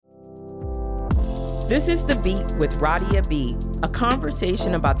This is The Beat with Radia B, a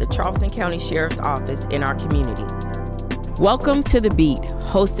conversation about the Charleston County Sheriff's Office in our community. Welcome to The Beat,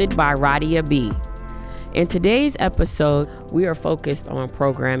 hosted by Radia B. In today's episode, we are focused on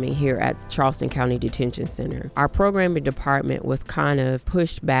programming here at Charleston County Detention Center. Our programming department was kind of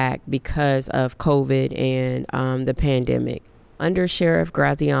pushed back because of COVID and the pandemic. Under Sheriff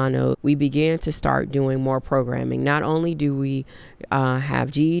Graziano, we began to start doing more programming. Not only do we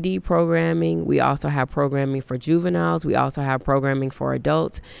have GED programming, we also have programming for juveniles, we also have programming for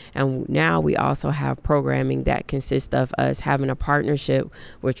adults, and now we also have programming that consists of us having a partnership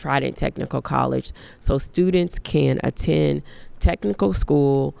with Trident Technical College, so students can attend technical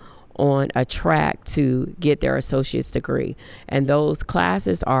school on a track to get their associate's degree. And those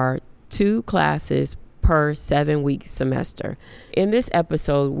classes are 2 classes per 7-week semester. In this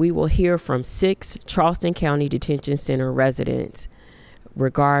episode, we will hear from 6 Charleston County Detention Center residents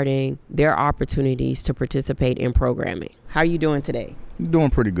regarding their opportunities to participate in programming. How are you doing today? Doing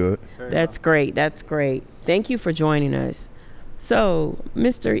pretty good. That's great. That's great. Thank you for joining us. So,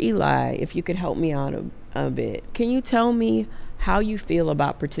 Mr. Eli, if you could help me out a bit, can you tell me how you feel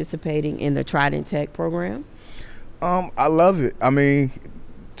about participating in the Trident Tech program? I love it. I mean,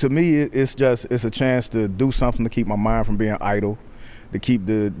 to me, it's a chance to do something to keep my mind from being idle, to keep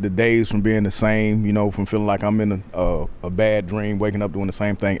the days from being the same, from feeling like I'm in a bad dream, waking up doing the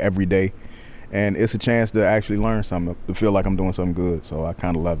same thing every day. And it's a chance to actually learn something, to feel like I'm doing something good. So I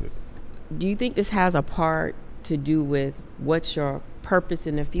kind of love it. Do you think this has a part to do with what's your purpose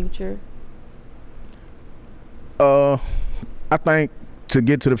in the future? I think to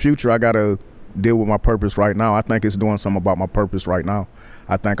get to the future, I got to deal with my purpose right now. I think it's doing something about my purpose right now.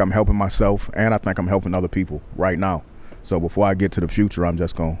 I think I'm helping myself, and I think I'm helping other people right now. So before I get to the future, I'm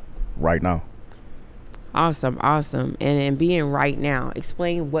just going right now. Awesome. And being right now,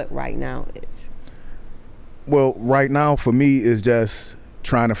 explain what right now is. Well, right now for me is just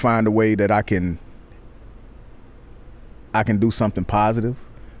trying to find a way that I can do something positive,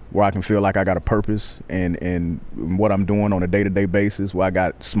 where I can feel like I got a purpose in what I'm doing on a day-to-day basis, where I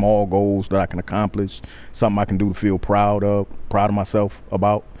got small goals that I can accomplish, something I can do to feel proud of myself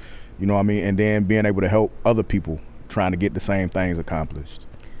about, and then being able to help other people trying to get the same things accomplished.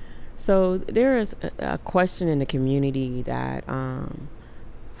 So there is a question in the community that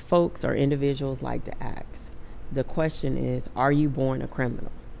folks or individuals like to ask. The question is, are you born a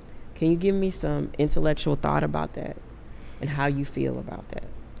criminal? Can you give me some intellectual thought about that and how you feel about that?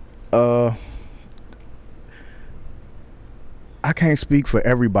 I can't speak for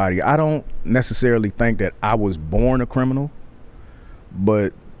everybody. I don't necessarily think that I was born a criminal,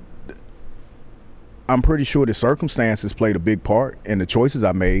 but I'm pretty sure the circumstances played a big part in the choices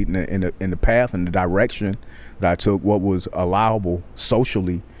I made, in the path and the direction that I took. What was allowable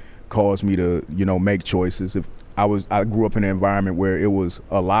socially caused me to, make choices. If I grew up in an environment where it was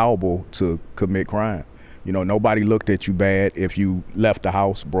allowable to commit crime. Nobody looked at you bad if you left the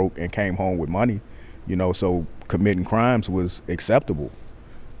house broke and came home with money, so committing crimes was acceptable.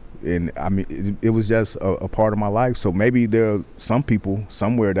 And I mean, it was just a part of my life. So maybe there are some people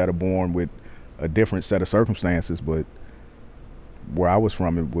somewhere that are born with a different set of circumstances, but where I was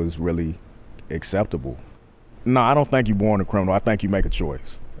from, it was really acceptable. No, I don't think you're born a criminal. I think you make a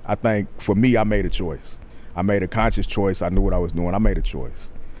choice. I think for me, I made a choice. I made a conscious choice. I knew what I was doing. I made a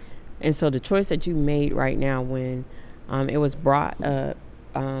choice. And so the choice that you made right now, when it was brought up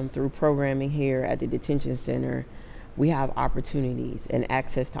through programming here at the detention center, we have opportunities and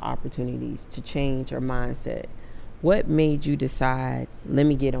access to opportunities to change your mindset. What made you decide, let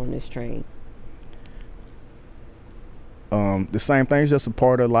me get on this train? The same thing is just a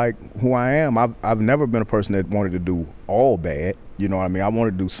part of like who I am. I've never been a person that wanted to do all bad. You know what I mean? I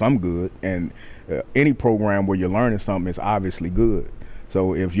wanted to do some good, and any program where you're learning something is obviously good.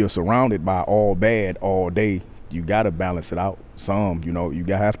 So if you're surrounded by all bad all day, you got to balance it out some. You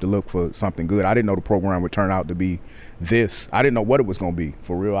have to look for something good. I didn't know the program would turn out to be this. I didn't know what it was going to be,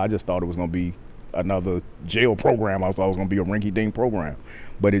 for real. I just thought it was going to be another jail program. I thought it was going to be a rinky-dink program.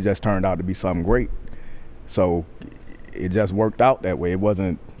 But it just turned out to be something great. So it just worked out that way. It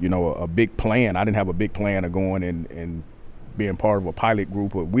wasn't, a big plan. I didn't have a big plan of going and being part of a pilot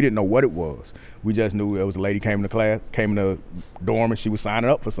group. We didn't know what it was. We just knew there was a lady came in the dorm, and she was signing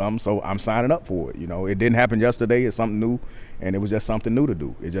up for something, so I'm signing up for it. It didn't happen yesterday. It's something new, and it was just something new to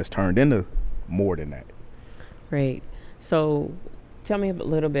do. It just turned into more than that. Great. So tell me a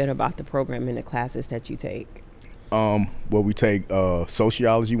little bit about the program and the classes that you take. Well, we take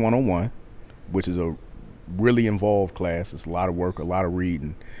Sociology 101, which is a really involved class. It's a lot of work, a lot of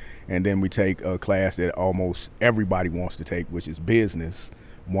reading. And then we take a class that almost everybody wants to take, which is Business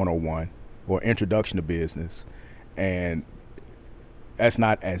 101. or Introduction to Business. And that's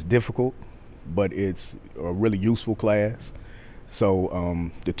not as difficult, but it's a really useful class.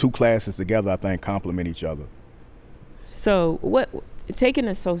 So the two classes together, I think, complement each other. So taking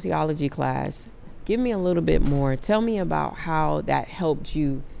a sociology class, give me a little bit more. Tell me about how that helped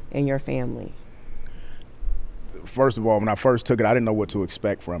you and your family. First of all, when I first took it, I didn't know what to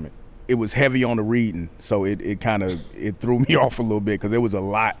expect from it. It was heavy on the reading, so it kind of threw me off a little bit because it was a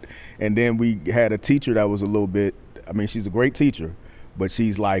lot. And then we had a teacher that was a little bit, I mean, she's a great teacher, but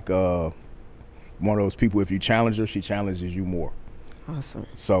she's like one of those people, if you challenge her, she challenges you more. Awesome.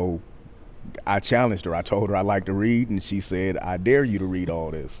 So I challenged her. I told her I like to read, and she said, I dare you to read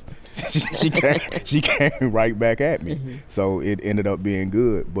all this. she came right back at me. Mm-hmm. So it ended up being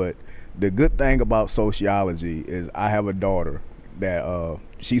good. But the good thing about sociology is I have a daughter that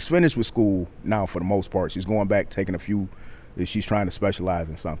she's finished with school now for the most part. She's going back, taking a few, she's trying to specialize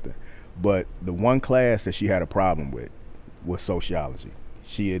in something. But the one class that she had a problem with was sociology.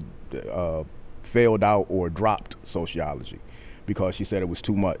 She had failed out or dropped sociology because she said it was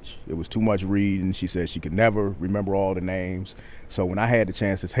too much. It was too much reading. She said she could never remember all the names. So when I had the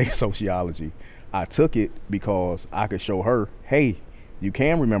chance to take sociology, I took it because I could show her, hey, you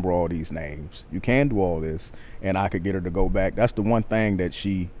can remember all these names. You can do all this. And I could get her to go back. That's the one thing that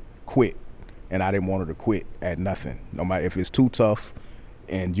she quit. And I didn't want her to quit at nothing. No matter if it's too tough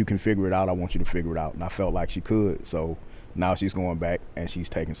and you can figure it out, I want you to figure it out. And I felt like she could. So now she's going back and she's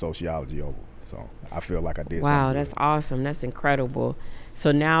taking sociology over. So I feel like I did something. Wow, that's awesome. That's incredible.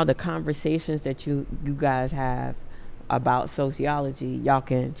 So now the conversations that you guys have about sociology, y'all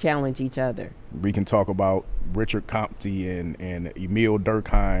can challenge each other. We can talk about Richard Comte and Emile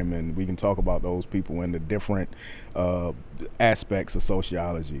Durkheim, and we can talk about those people in the different aspects of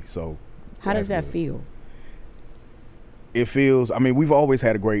sociology. So how does that feel? It feels, I mean, we've always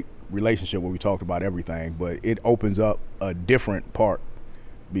had a great relationship where we talked about everything, but it opens up a different part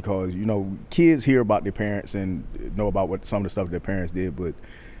because, you know, kids hear about their parents and know about what some of the stuff their parents did, but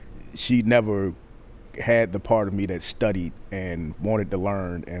she never had the part of me that studied and wanted to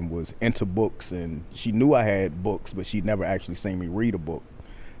learn and was into books, and she knew I had books, but she'd never actually seen me read a book.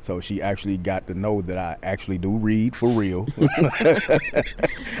 So she actually got to know that I actually do read for real.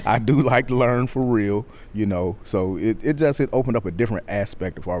 I do like to learn for real, you know. So it opened up a different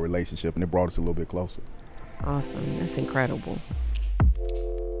aspect of our relationship, and it brought us a little bit closer. Awesome. That's incredible.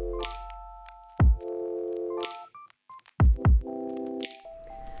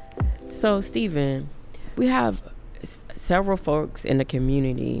 So, Stephen, we have several folks in the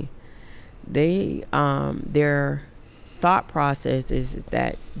community. They their thought process is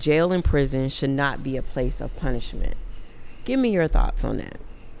that jail and prison should not be a place of punishment. Give me your thoughts on that.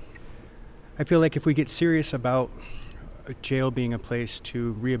 I feel like if we get serious about a jail being a place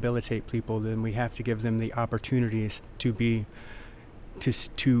to rehabilitate people, then we have to give them the opportunities to be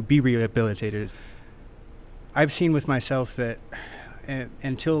rehabilitated. I've seen with myself that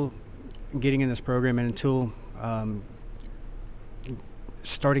until getting in this program and until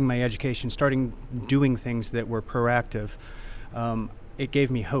starting my education, starting doing things that were proactive, it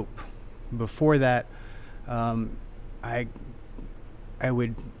gave me hope. Before that, I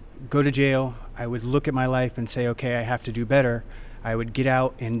would go to jail, I would look at my life and say, okay, I have to do better. I would get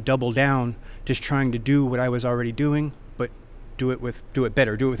out and double down, just trying to do what I was already doing, but do it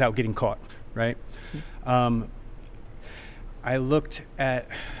better, do it without getting caught, right? I looked at,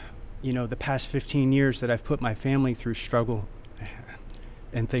 the past 15 years that I've put my family through struggle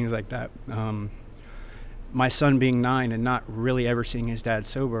and things like that. My son being 9 and not really ever seeing his dad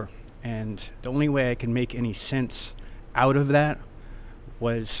sober. And the only way I could make any sense out of that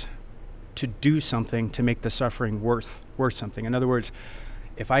was to do something to make the suffering worth something. In other words,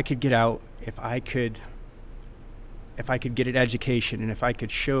 if I could get out, if I could get an education, and if I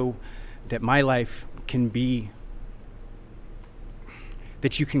could show that my life can be,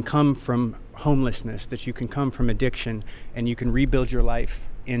 that you can come from homelessness, that you can come from addiction, and you can rebuild your life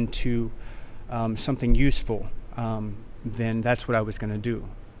into something useful, then that's what I was going to do.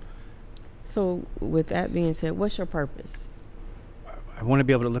 So with that being said, what's your purpose? I want to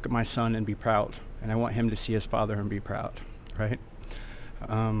be able to look at my son and be proud, and I want him to see his father and be proud, right?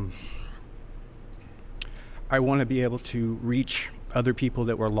 I want to be able to reach other people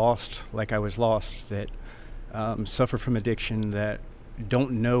that were lost like I was lost, that suffer from addiction, that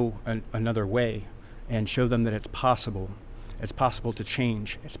don't know another way, and show them that it's possible. It's possible to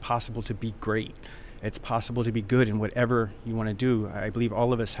change. It's possible to be great. It's possible to be good in whatever you want to do. I believe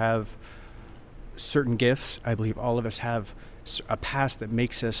all of us have certain gifts. I believe all of us have a past that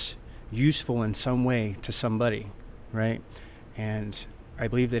makes us useful in some way to somebody, right? And I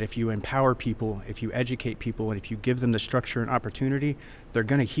believe that if you empower people, if you educate people, and if you give them the structure and opportunity, they're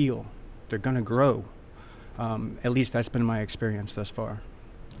going to heal. They're going to grow. At least that's been my experience thus far.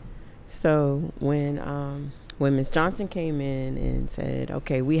 So when Ms. Johnson came in and said,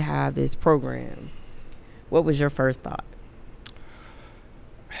 okay, we have this program, what was your first thought?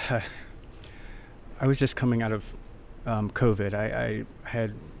 I was just coming out of COVID. I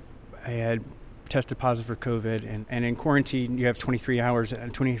had tested positive for COVID, and in quarantine you have 23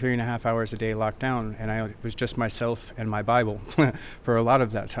 and a half hours a day locked down, and I was just myself and my Bible for a lot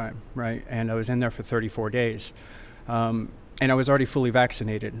of that time, right? And I was in there for 34 days, and I was already fully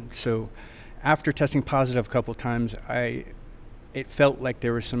vaccinated. So after testing positive a couple times, it felt like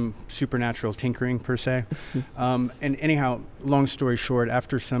there was some supernatural tinkering per se. And anyhow, long story short,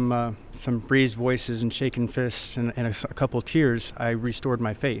 after some raised voices and shaking fists and a couple tears, I restored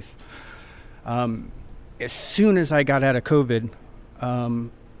my faith. As soon as I got out of COVID,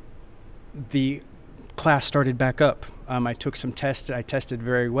 the class started back up. I took some tests. I tested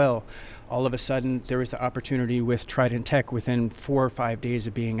very well. All of a sudden, there was the opportunity with Trident Tech within 4 or 5 days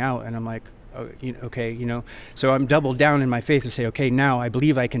of being out, and I'm like, so I'm doubled down in my faith and say, okay, now I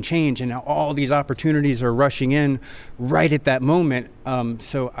believe I can change, and now all these opportunities are rushing in right at that moment.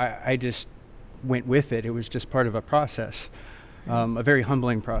 So I just went with it. It was just part of a process, a very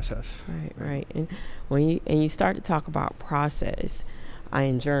humbling process. Right. And when you start to talk about process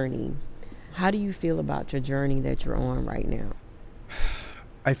and journey, how do you feel about your journey that you're on right now?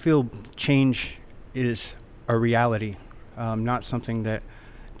 I feel change is a reality, not something that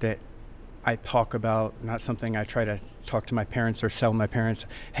I talk about, not something I try to talk to my parents or sell my parents,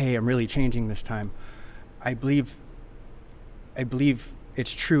 hey, I'm really changing this time. I believe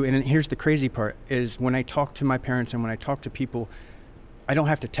it's true. And here's the crazy part is when I talk to my parents and when I talk to people, I don't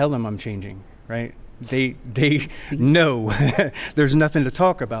have to tell them I'm changing, right? They know there's nothing to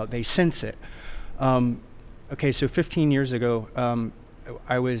talk about. They sense it. Okay, so 15 years ago,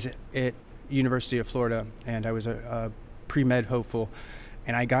 I was at University of Florida, and I was a pre-med hopeful,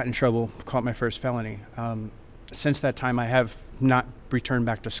 and I got in trouble, caught my first felony. Since that time, I have not returned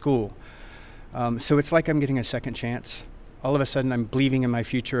back to school. So it's like I'm getting a second chance. All of a sudden, I'm believing in my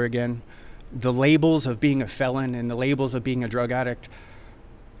future again. The labels of being a felon and the labels of being a drug addict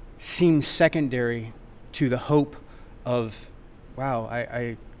seem secondary to the hope of, wow,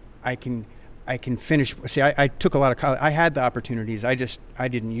 I can finish. See, I took a lot of college. I had the opportunities. I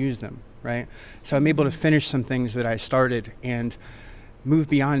didn't use them, right? So I'm able to finish some things that I started and move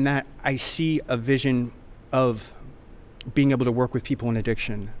beyond that. I see a vision of being able to work with people in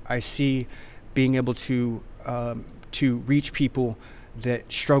addiction. I see being able to reach people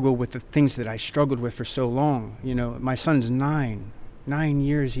that struggle with the things that I struggled with for so long. You know, my son's 9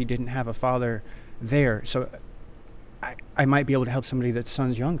 years he didn't have a father there. So I might be able to help somebody that's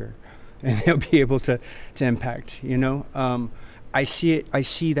son's younger, and they'll be able to impact, you know. I see it. I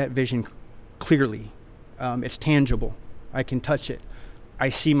see that vision clearly. It's tangible. I can touch it. I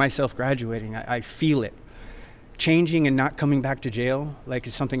see myself graduating. I feel it. Changing and not coming back to jail, like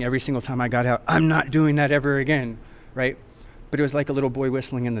it's something every single time I got out, I'm not doing that ever again, right? But it was like a little boy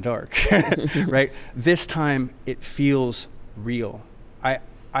whistling in the dark, right? This time it feels real.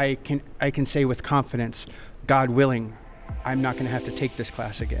 I can say with confidence, God willing, I'm not gonna have to take this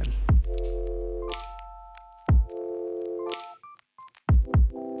class again.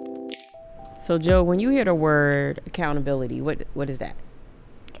 So Joe, when you hear the word accountability, what is that?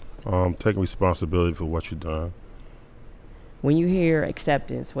 Taking responsibility for what you've done. When you hear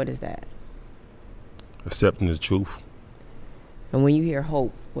acceptance, what is that? Accepting the truth. And when you hear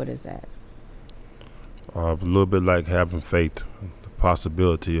hope, what is that? A little bit like having faith, the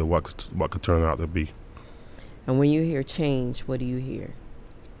possibility of what could turn out to be. And when you hear change, what do you hear?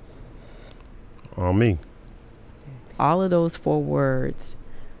 Me. All of those 4 words,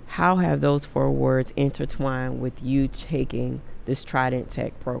 how have those 4 words intertwined with you taking this Trident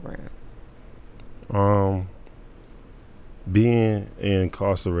Tech program? Being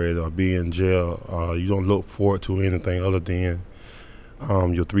incarcerated or being in jail, you don't look forward to anything other than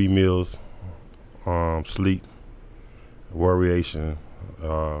your 3 meals, sleep, worryation,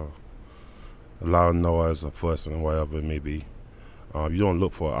 a lot of noise or fussing, whatever it may be. You don't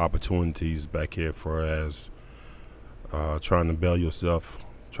look for opportunities back here for as trying to build yourself,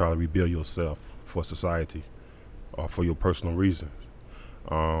 try to rebuild yourself for society or for your personal reasons.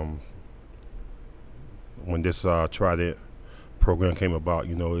 When this Trident program came about,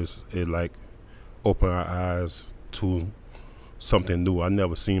 you know, it like opened our eyes to something new. I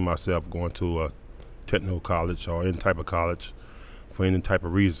never seen myself going to a technical college or any type of college for any type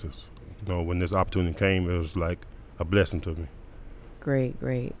of reasons. You know, when this opportunity came, it was like a blessing to me. Great,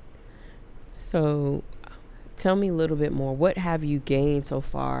 great. So tell me a little bit more. What have you gained so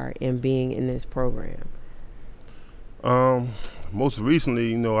far in being in this program? Most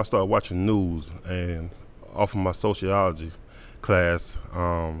recently, I started watching news, and off of my sociology class,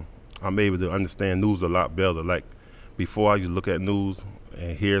 I'm able to understand news a lot better. Like before, I used to look at news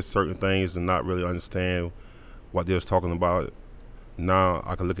and hear certain things and not really understand what they was talking about. Now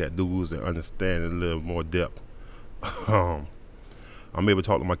I can look at news and understand it a little more depth. I'm able to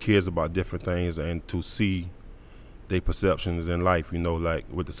talk to my kids about different things and to see their perceptions in life, like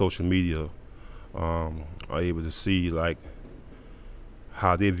with the social media. I'm able to see like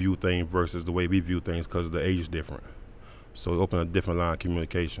how they view things versus the way we view things because the age is different. So it opened a different line of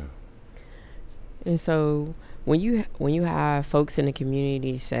communication. And so when you have folks in the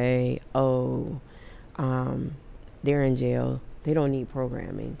community say, they're in jail, they don't need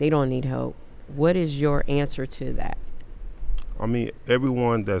programming, they don't need help, what is your answer to that? I mean,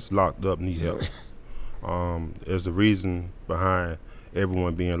 everyone that's locked up need help. There's a reason behind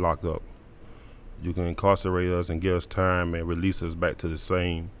everyone being locked up. You can incarcerate us and give us time and release us back to the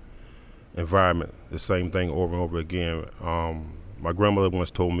same environment, the same thing over and over again. My grandmother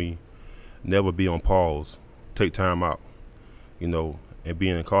once told me, never be on pause, take time out, and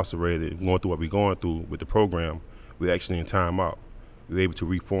being incarcerated, going through what we're going through with the program, we're actually in time out. We're able to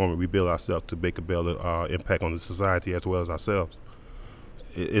reform and rebuild ourselves to make a better impact on the society as well as ourselves.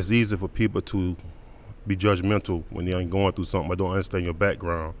 It's easy for people to be judgmental when they ain't going through something or don't understand your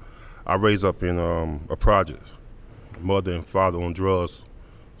background. I raised up in a project, mother and father on drugs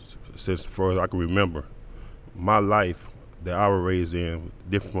since far as I can remember. My life that I was raised in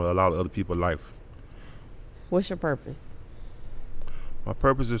different from a lot of other people's life. What's your purpose? My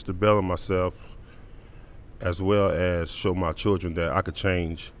purpose is to better myself as well as show my children that I could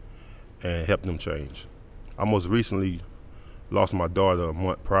change and help them change. I most recently lost my daughter a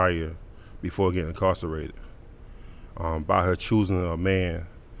month prior before getting incarcerated by her choosing a man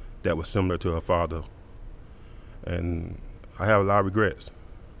that was similar to her father. And I have a lot of regrets.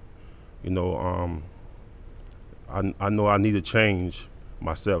 I know I need to change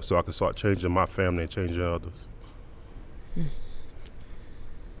myself so I can start changing my family and changing others.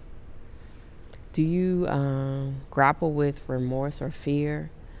 Do you grapple with remorse or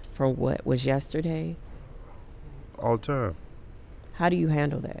fear for what was yesterday? All the time. How do you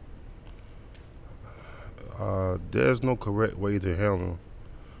handle that? There's no correct way to handle.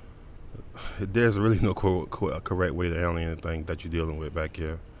 There's really no correct way to handle anything that you're dealing with back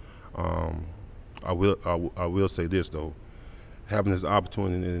here. I will say this though, having this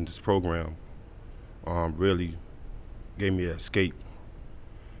opportunity in this program really gave me an escape.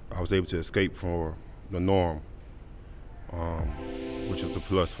 I was able to escape from the norm, which is a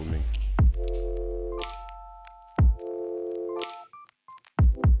plus for me.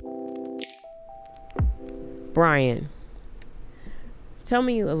 Brian, tell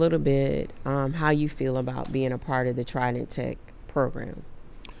me a little bit how you feel about being a part of the Trident Tech program.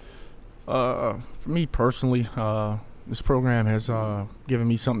 For me personally, this program has given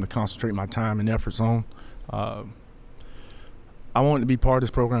me something to concentrate my time and efforts on. I wanted to be part of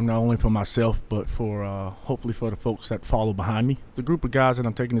this program not only for myself, but for hopefully for the folks that follow behind me. The group of guys that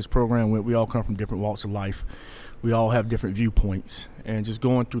I'm taking this program with, we all come from different walks of life. We all have different viewpoints. And just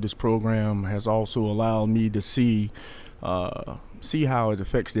going through this program has also allowed me to see how it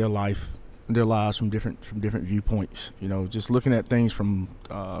affects their lives from different viewpoints. Just looking at things from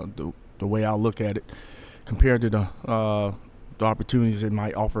the way I look at it compared to the opportunities it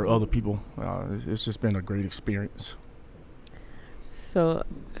might offer other people. It's just been a great experience. So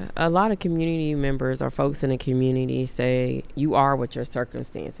a lot of community members or folks in the community say you are what your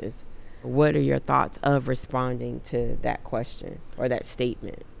circumstances. What are your thoughts of responding to that question or that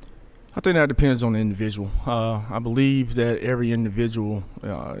statement? I think that depends on the individual. I believe that every individual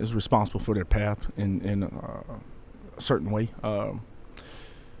is responsible for their path in a certain way.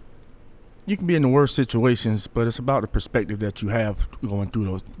 You can be in the worst situations, but it's about the perspective that you have going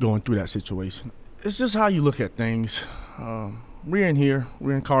through that situation. It's just how you look at things. We're in here,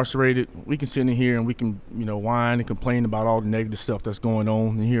 we're incarcerated. We can sit in here and we can, whine and complain about all the negative stuff that's going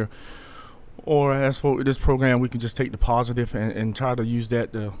on in here. Or as for this program, we can just take the positive and try to use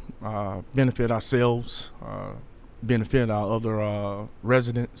that to benefit ourselves, benefit our other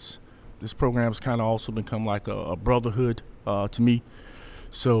residents. This program's kind of also become like a brotherhood to me.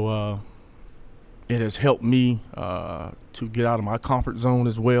 So it has helped me to get out of my comfort zone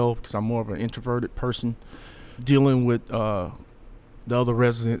as well, because I'm more of an introverted person. Dealing with the other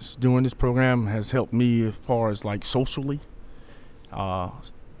residents during this program has helped me as far as like socially,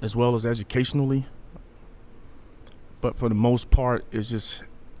 as well as educationally. But for the most part, it's just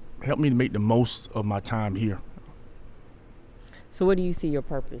helped me to make the most of my time here. So what do you see your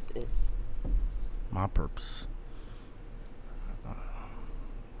purpose is? My purpose.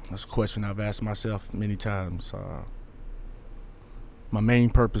 That's a question I've asked myself many times. My main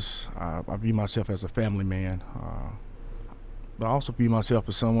purpose, I view myself as a family man, but I also view myself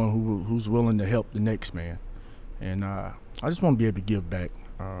as someone who's willing to help the next man. And I just want to be able to give back.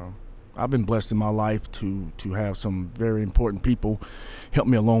 I've been blessed in my life to have some very important people help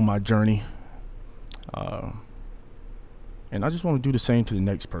me along my journey. And I just want to do the same to the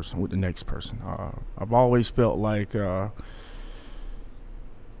next person, with the next person. I've always felt like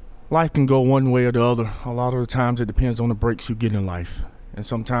life can go one way or the other. A lot of the times it depends on the breaks you get in life. And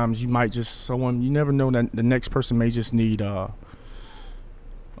sometimes you might you never know that the next person may just need a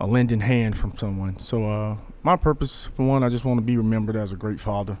lending hand from someone. So my purpose, for one, I just want to be remembered as a great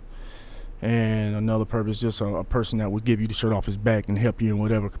father. And another purpose, just a person that would give you the shirt off his back and help you in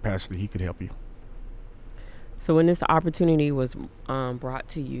whatever capacity he could help you. So when this opportunity was brought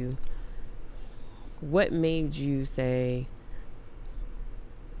to you, what made you say,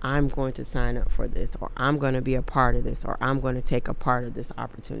 I'm going to sign up for this, or I'm going to be a part of this, or I'm going to take a part of this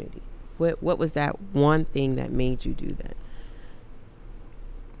opportunity? What was that one thing that made you do that?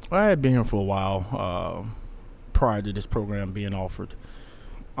 I had been here for a while prior to this program being offered.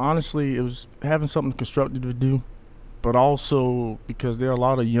 Honestly, it was having something constructive to do, but also because there are a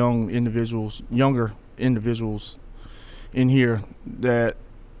lot of younger individuals in here that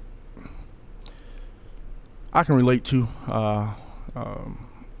I can relate to.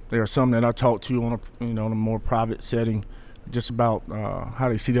 There are some that I talk to on a more private setting, just about how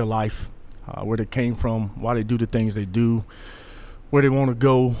they see their life, where they came from, why they do the things they do, where they want to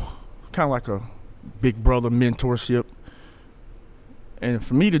go, kind of like a big brother mentorship. And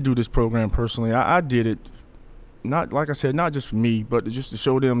for me to do this program personally, I did it, not like I said, not just for me, but just to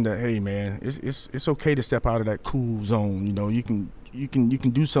show them that, hey man, it's okay to step out of that cool zone. You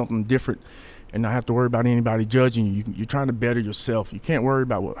can do something different and not have to worry about anybody judging you. You're trying to better yourself. You can't worry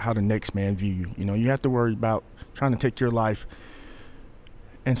about how the next man view you. You have to worry about trying to take your life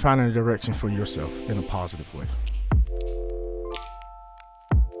and finding a direction for yourself in a positive way.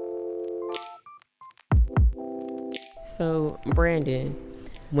 So, Brandon,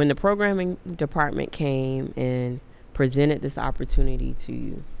 when the programming department came and presented this opportunity to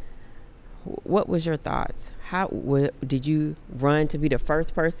you, what was your thoughts? Did you run to be the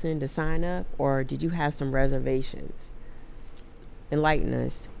first person to sign up, or did you have some reservations? Enlighten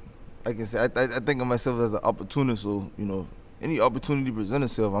us. Like I said, I think of myself as an opportunist. So, any opportunity present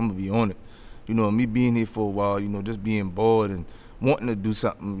itself, I'm going to be on it. Me being here for a while, just being bored and wanting to do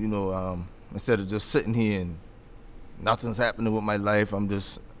something, instead of just sitting here and nothing's happening with my life. I'm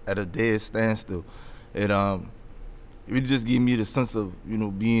just at a dead standstill. It just gave me the sense of,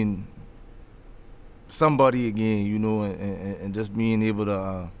 being somebody again, and just being able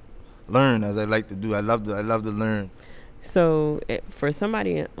to learn as I like to do. I love to learn. So for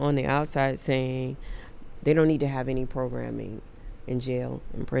somebody on the outside saying they don't need to have any programming in jail,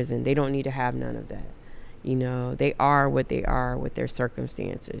 in prison, they don't need to have none of that. They are what they are with their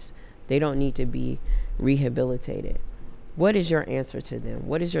circumstances. They don't need to be rehabilitated. What is your answer to them?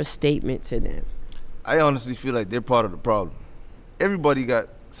 What is your statement to them? I honestly feel like they're part of the problem. Everybody got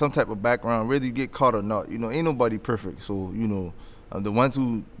some type of background, whether you get caught or not. Ain't nobody perfect. So, the ones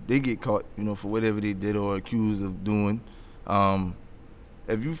who they get caught, for whatever they did or accused of doing,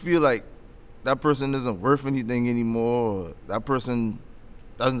 if you feel like that person isn't worth anything anymore, or that person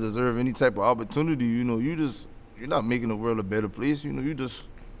doesn't deserve any type of opportunity, you're not making the world a better place. You just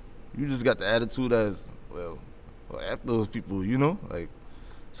got the attitude as, well, after those people,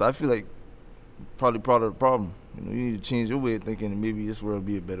 so I feel like probably part of the problem. You need to change your way of thinking, and maybe this world will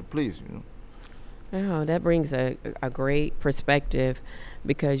be a better place. Oh, that brings a great perspective,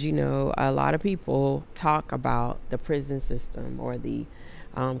 because a lot of people talk about the prison system or the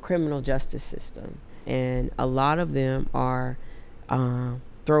criminal justice system, and a lot of them are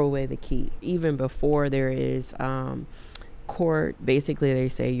throw away the key even before there is court. Basically, they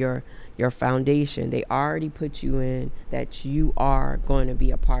say your foundation, they already put you in that you are going to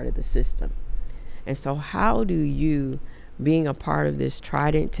be a part of the system. And so how do you, being a part of this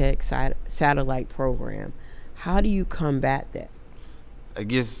Trident Tech satellite program, how do you combat that? I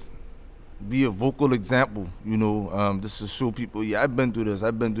guess be a vocal example, just to show people, I've been through this.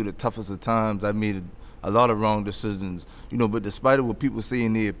 I've been through the toughest of times. I've made a lot of wrong decisions, but despite of what people say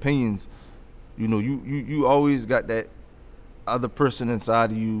in their opinions, you always got that other person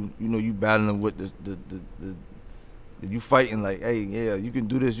inside of you, you battling with the you fighting like, hey, yeah, you can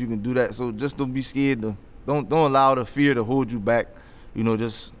do this, you can do that. So just don't be scared to don't allow the fear to hold you back. You know,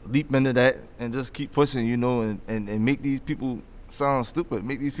 just leap into that and just keep pushing, you know, and make these people sound stupid,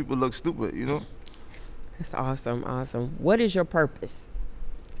 make these people look stupid, you know. That's awesome. What is your purpose?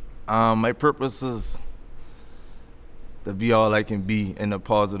 My purpose is to be all I can be in a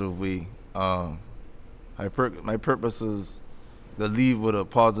positive way. My purpose is to leave with a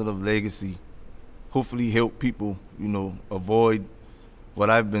positive legacy. Hopefully help people, you know, avoid what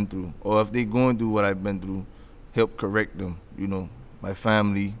I've been through. Or if they going through what I've been through, help correct them, you know. My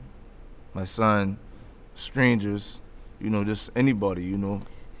family, my son, strangers, you know, just anybody, you know.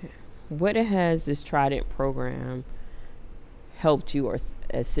 What has this Trident program helped you or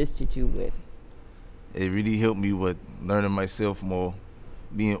assisted you with? It really helped me with learning myself more,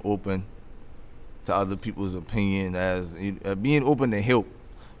 being open to other people's opinion, being open to help,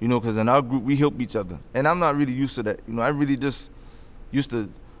 you know, because in our group we help each other. And I'm not really used to that. You know, I really just used to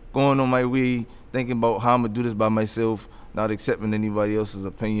going on my way, thinking about how I'm going to do this by myself, not accepting anybody else's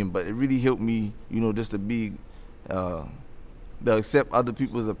opinion. But it really helped me, you know, just to be, to accept other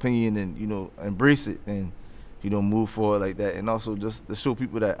people's opinion and, you know, embrace it and, you know, move forward like that. And also just to show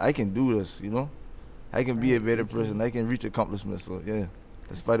people that I can do this, you know. I can be a better person. I can reach accomplishments. So, yeah,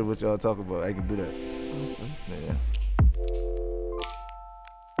 despite of what y'all talk about, I can do that. Awesome. Yeah.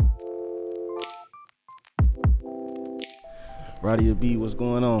 Radia B, what's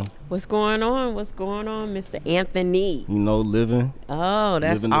going on? What's going on, Mr. Anthony? You know, living. Oh,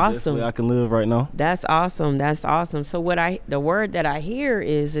 that's living the best awesome. way I can live right now. That's awesome. So the word that I hear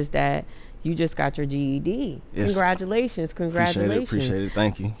is that you just got your GED. Yes. Congratulations. Appreciate it.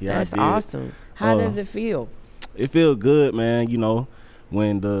 Thank you. Yeah, that's I did. awesome. How does it feel? It feels good, man. You know,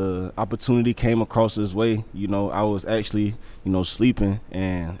 when the opportunity came across this way, you know, I was actually, you know, sleeping,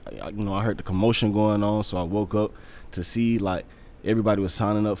 and, you know, I heard the commotion going on, so I woke up to see, like, everybody was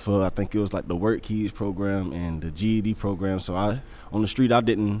signing up for, I think it was like the Work Keys program and the GED program. So on the street, I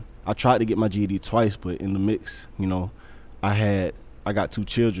tried to get my GED twice, but in the mix, you know, I got 2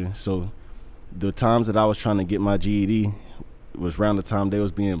 children. So the times that I was trying to get my GED was around the time they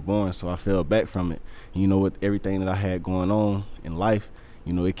was being born. So I fell back from it. And, you know, with everything that I had going on in life,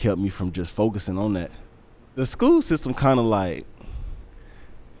 you know, it kept me from just focusing on that. The school system kind of like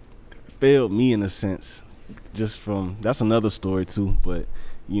failed me in a sense. That's another story too, but,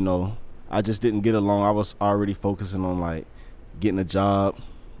 you know, I just didn't get along. I was already focusing on, like, getting a job,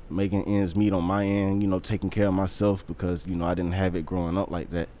 making ends meet on my end, you know, taking care of myself, because, you know, I didn't have it growing up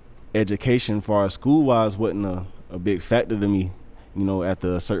like that. Education, far as school-wise, wasn't a big factor to me, you know, at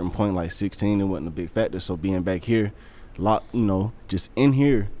a certain point, like 16, it wasn't a big factor. So being back here, you know, just in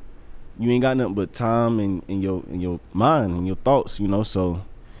here, you ain't got nothing but time and your mind and your thoughts, you know, so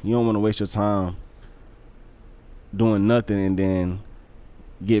you don't want to waste your time doing nothing and then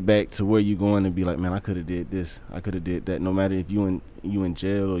get back to where you going and be like, man, I could have did this, I could have did that. No matter if you in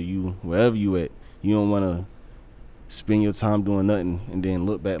jail or you wherever you at, you don't want to spend your time doing nothing and then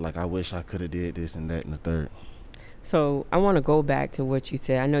look back like, I wish I could have did this and that and the third. So I want to go back to what you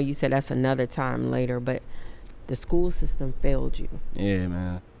said. I know you said that's another time later, but the school system failed you. Yeah,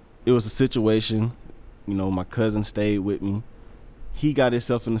 man. It was a situation, you know, my cousin stayed with me. He got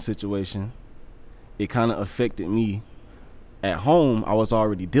himself in a situation. It kind of affected me. At home, I was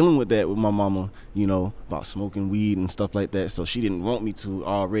already dealing with that with my mama, you know, about smoking weed and stuff like that. So she didn't want me to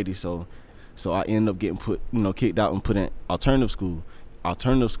already. So I ended up getting kicked out and put in alternative school.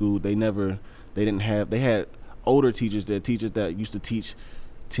 Alternative school, they had older teachers that used to teach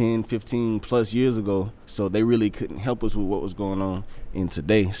 10, 15 plus years ago. So they really couldn't help us with what was going on in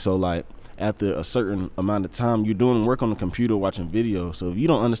today. So, like, after a certain amount of time, you're doing work on the computer, watching videos. So if you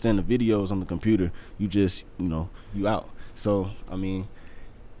don't understand the videos on the computer, you just, you know, you out. So, I mean,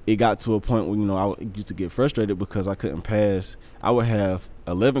 it got to a point where, you know, I used to get frustrated because I couldn't pass. I would have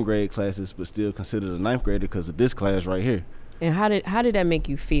 11th grade classes, but still considered a 9th grader because of this class right here. And how did that make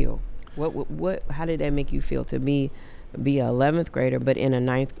you feel? How did that make you feel to be an 11th grader, but in a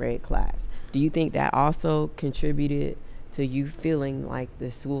 9th grade class? Do you think that also contributed to you feeling like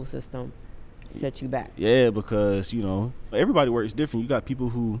the school system set you back? Yeah, because, you know, everybody works different. You got people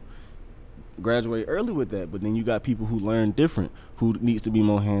who graduate early with that, but then you got people who learn different, who needs to be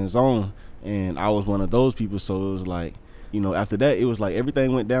more hands-on, and I was one of those people. So it was like, you know, after that, it was like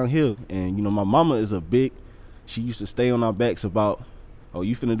everything went downhill. And, you know, my mama is she used to stay on our backs about, oh,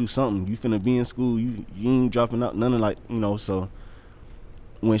 you finna do something, you finna be in school, you ain't dropping out, none of, like, you know. So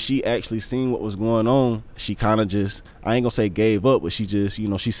when she actually seen what was going on, she kind of just, I ain't gonna say gave up, but she just, you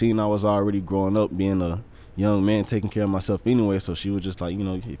know, she seen I was already growing up, being a young man, taking care of myself anyway. So she was just like, you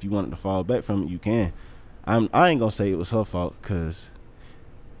know, if you wanted to fall back from it, you can. I ain't gonna say it was her fault, because,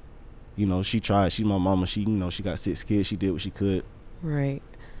 You know, she tried. She my mama. She, you know, she got 6 kids. She did what she could. Right.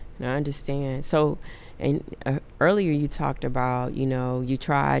 And I understand. So, and earlier you talked about, you know, you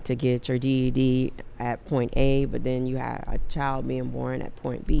tried to get your GED at point A, but then you had a child being born at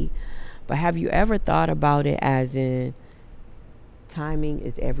point B. But have you ever thought about it as in timing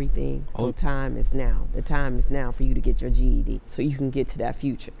is everything? So time is now. The time is now for you to get your GED so you can get to that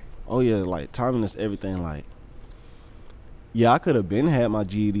future. Oh yeah, like timing is everything. Like, yeah, I could have been had my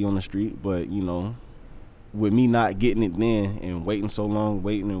GED on the street, but you know, with me not getting it then and waiting so long,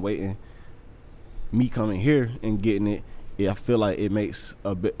 waiting, me coming here and getting it, I feel like it makes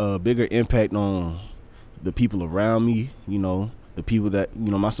a bigger impact on the people around me, you know, the people that, you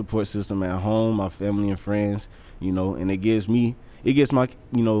know, my support system at home, my family and friends, you know, and it gives my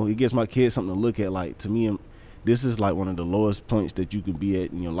kids something to look at. Like, to me, this is like one of the lowest points that you can be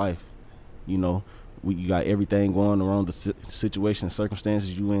at in your life, you know. You got everything going around the situation,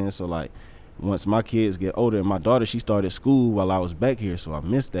 circumstances you in. So like, once my kids get older, and my daughter, she started school while I was back here, so I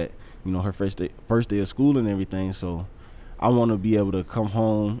missed that, you know, her first day of school and everything. So I want to be able to come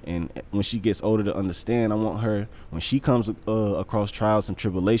home, and when she gets older, to understand. I want her, when she comes across trials and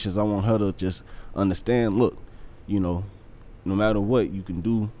tribulations, I want her to just understand, look, you know, no matter what, you can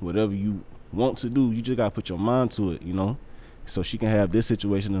do whatever you want to do. You just got to put your mind to it, you know. So she can have this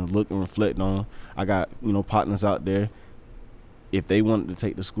situation and look and reflect on. I got, you know, partners out there, if they wanted to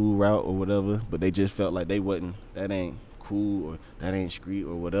take the school route or whatever, but they just felt like that ain't cool, or that ain't street,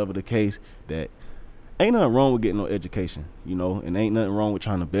 or whatever the case, that ain't nothing wrong with getting no education, you know, and ain't nothing wrong with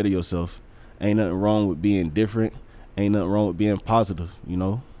trying to better yourself. Ain't nothing wrong with being different. Ain't nothing wrong with being positive, you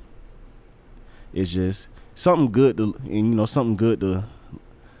know. It's just something good to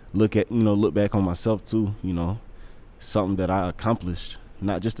look at, you know, look back on myself too, you know. Something that I accomplished,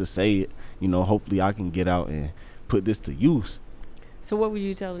 not just to say it, you know. Hopefully I can get out and put this to use. So what would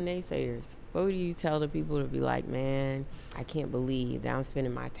you tell the naysayers? What would you tell the people to be like, man, I can't believe that I'm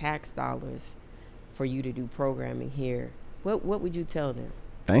spending my tax dollars for you to do programming here? What would you tell them?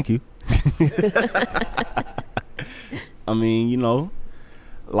 Thank you. I mean, you know,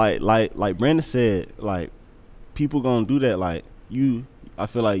 like Brandon said, like, people gonna do that. Like, I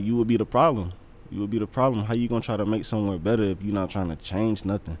feel like you would be the problem. You would be the problem. How you gonna try to make somewhere better if you're not trying to change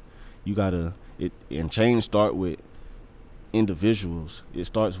nothing? You gotta, and change start with individuals. It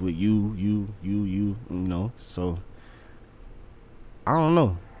starts with you know. So I don't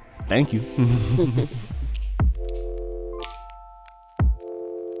know. Thank you.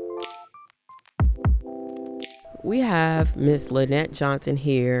 We have Miss Lynette Johnson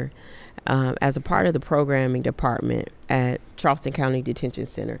here as a part of the programming department at Charleston County Detention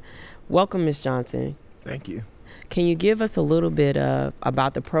Center. Welcome, Ms. Johnson. Thank you. Can you give us a little bit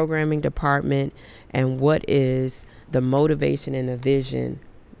about the programming department and what is the motivation and the vision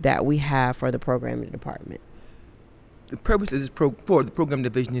that we have for the programming department? The purpose of this for the program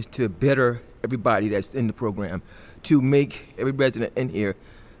division is to better everybody that's in the program, to make every resident in here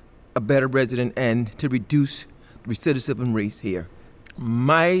a better resident, and to reduce recidivism rates here.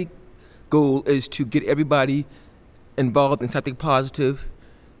 My goal is to get everybody involved in something positive,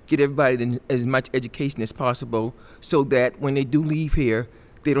 get everybody in as much education as possible, so that when they do leave here,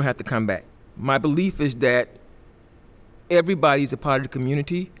 they don't have to come back. My belief is that everybody's a part of the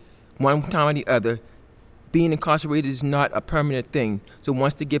community, one time or the other. Being incarcerated is not a permanent thing. So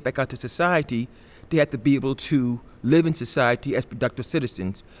once they get back out to society, they have to be able to live in society as productive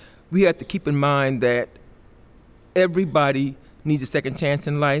citizens. We have to keep in mind that everybody needs a second chance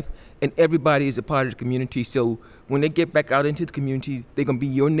in life, and everybody is a part of the community. So when they get back out into the community, they're gonna be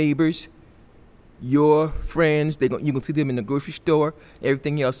your neighbors, your friends. You're gonna see them in the grocery store,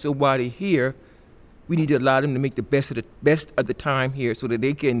 everything else. So while they're here, we need to allow them to make the best of the time here, so that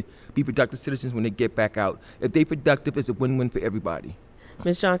they can be productive citizens when they get back out. If they're productive, it's a win-win for everybody.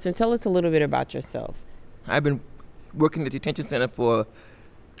 Ms. Johnson, tell us a little bit about yourself. I've been working at the detention center for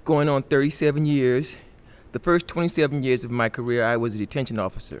going on 37 years. The first 27 years of my career, I was a detention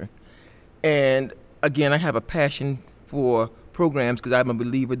officer. And again, I have a passion for programs because I'm a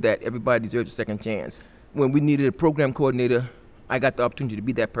believer that everybody deserves a second chance. When we needed a program coordinator, I got the opportunity to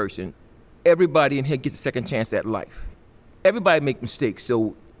be that person. Everybody in here gets a second chance at life. Everybody makes mistakes,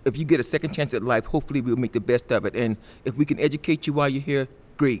 so if you get a second chance at life, hopefully we'll make the best of it. And if we can educate you while you're here,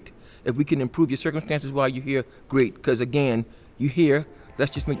 great. If we can improve your circumstances while you're here, great. Because again, you're here,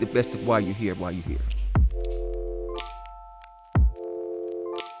 let's just make the best of while you're here.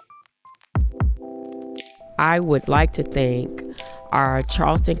 I would like to thank our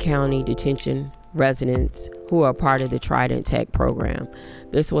Charleston County Detention residents who are part of the Trident Tech program.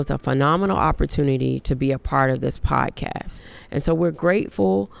 This was a phenomenal opportunity to be a part of this podcast. And so we're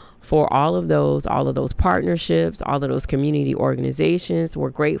grateful for all of those partnerships, all of those community organizations. We're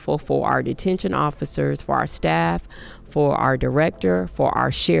grateful for our detention officers, for our staff, for our director, for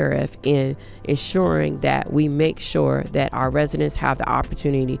our sheriff, in ensuring that we make sure that our residents have the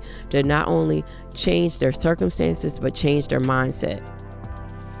opportunity to not only change their circumstances, but change their mindset.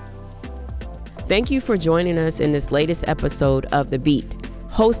 Thank you for joining us in this latest episode of The Beat,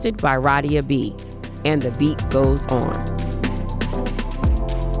 hosted by Radia B. And The Beat goes on.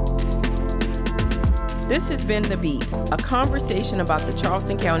 This has been The Beat, a conversation about the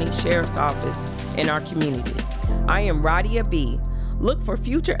Charleston County Sheriff's Office and our community. I am Radia B. Look for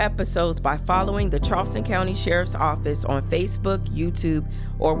future episodes by following the Charleston County Sheriff's Office on Facebook, YouTube,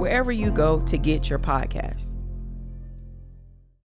 or wherever you go to get your podcasts.